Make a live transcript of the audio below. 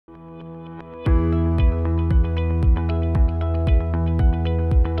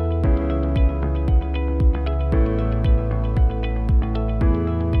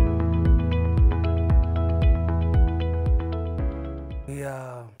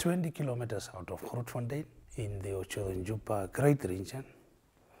20 kilometers out of Grootfontein in the Otjiwarongo Great Region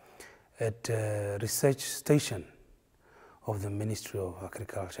at a research station of the Ministry of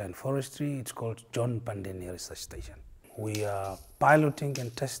Agriculture and Forestry. It's called John Pandeni Research Station. We are piloting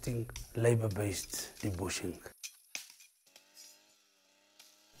and testing labor-based debushing.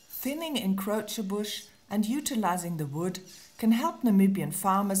 Thinning encroacher bush and utilising the wood can help Namibian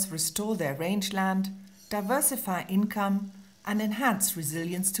farmers restore their rangeland, diversify income and enhance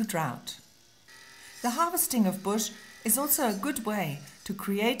resilience to drought. The harvesting of bush is also a good way to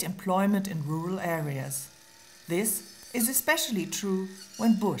create employment in rural areas. This is especially true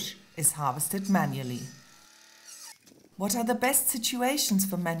when bush is harvested manually. What are the best situations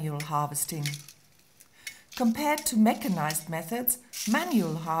for manual harvesting? Compared to mechanized methods,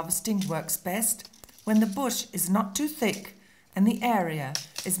 manual harvesting works best when the bush is not too thick and the area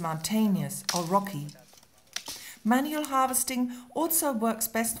is mountainous or rocky. Manual harvesting also works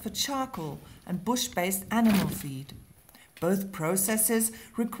best for charcoal and bush-based animal feed. Both processes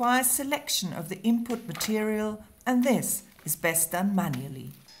require selection of the input material, and this is best done manually.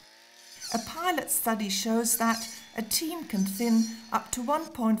 A pilot study shows that a team can thin up to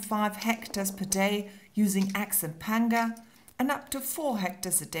 1.5 hectares per day using axe and panga and up to 4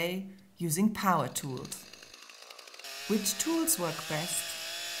 hectares a day using power tools. Which tools work best?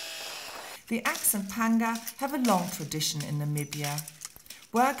 The axe and panga have a long tradition in Namibia.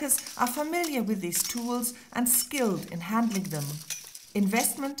 Workers are familiar with these tools and skilled in handling them.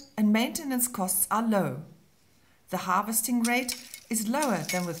 Investment and maintenance costs are low. The harvesting rate is lower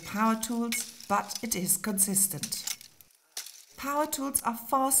than with power tools, but it is consistent. Power tools are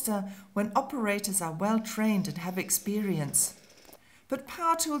faster when operators are well trained and have experience. But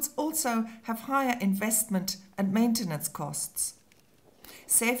power tools also have higher investment and maintenance costs.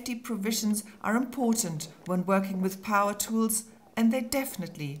 Safety provisions are important when working with power tools, and they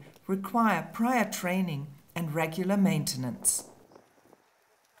definitely require prior training and regular maintenance.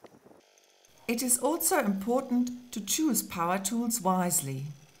 It is also important to choose power tools wisely.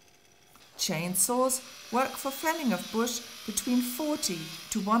 Chainsaws work for felling of bush between 40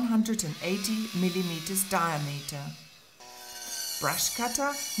 to 180 millimeters diameter. Brush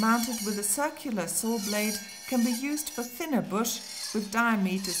cutter mounted with a circular saw blade can be used for thinner bush with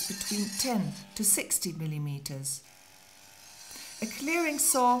diameters between 10 to 60 millimeters. A clearing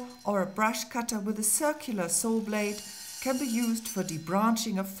saw or a brush cutter with a circular saw blade can be used for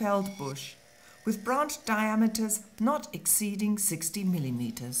debranching of felled bush, with branch diameters not exceeding 60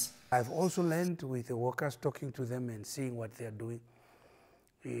 millimeters. I've also learned with the workers, talking to them and seeing what they are doing.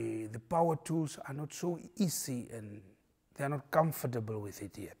 The power tools are not so easy and they are not comfortable with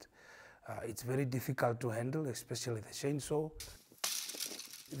it yet. It's very difficult to handle, especially the chainsaw.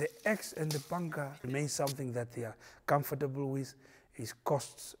 The axe and the panga remain something that they are comfortable with, is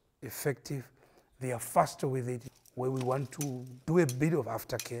cost effective, they are faster with it. Where we want to do a bit of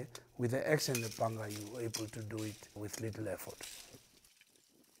aftercare, with the axe and the panga you are able to do it with little effort.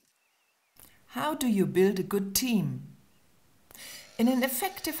 How do you build a good team? In an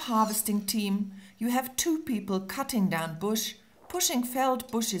effective harvesting team, you have 2 people cutting down bush, pushing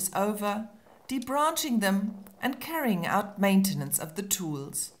felled bushes over, debranching them and carrying out maintenance of the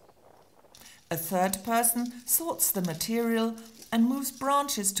tools. A 3rd person sorts the material and moves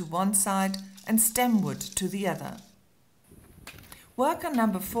branches to one side and stem wood to the other. Worker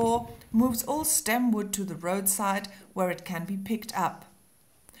number 4 moves all stem wood to the roadside where it can be picked up.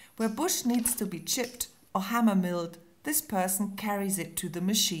 Where bush needs to be chipped or hammer milled, this person carries it to the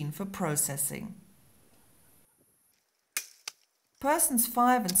machine for processing. Persons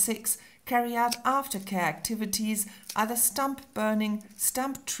 5 and 6 carry out aftercare activities, either stump burning,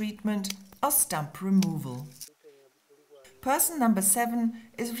 stump treatment or stump removal. Person number 7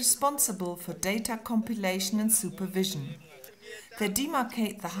 is responsible for data compilation and supervision. They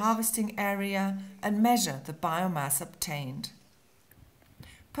demarcate the harvesting area and measure the biomass obtained.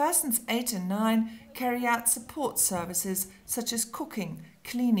 Persons 8 and 9 carry out support services such as cooking,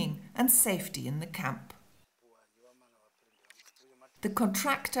 cleaning and safety in the camp. The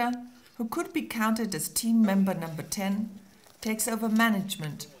contractor, who could be counted as team member number 10, takes over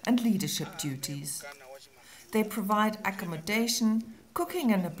management and leadership duties. They provide accommodation,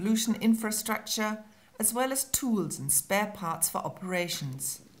 cooking and ablution infrastructure, as well as tools and spare parts for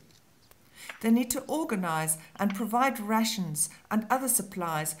operations. They need to organize and provide rations and other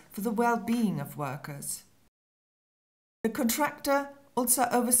supplies for the well-being of workers. The contractor also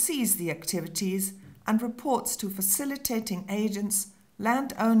oversees the activities and reports to facilitating agents,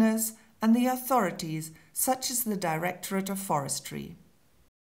 landowners and the authorities such as the Directorate of Forestry.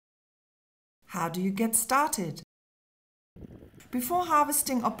 How do you get started? Before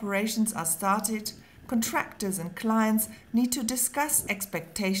harvesting operations are started, contractors and clients need to discuss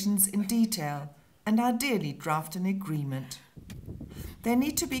expectations in detail and ideally draft an agreement. They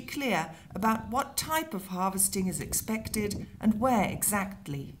need to be clear about what type of harvesting is expected and where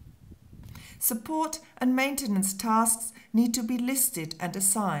exactly. Support and maintenance tasks need to be listed and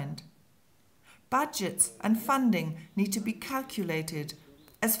assigned. Budgets and funding need to be calculated,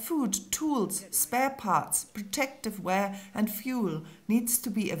 as food, tools, spare parts, protective wear and fuel needs to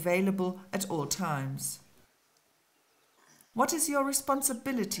be available at all times. What is your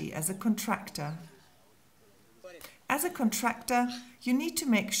responsibility as a contractor? As a contractor, you need to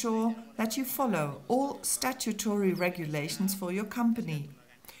make sure that you follow all statutory regulations for your company,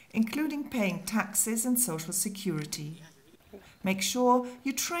 including paying taxes and social security. Make sure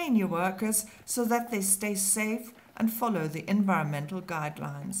you train your workers so that they stay safe and follow the environmental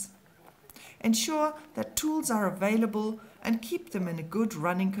guidelines. Ensure that tools are available and keep them in a good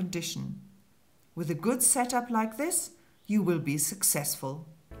running condition. With a good setup like this, you will be successful.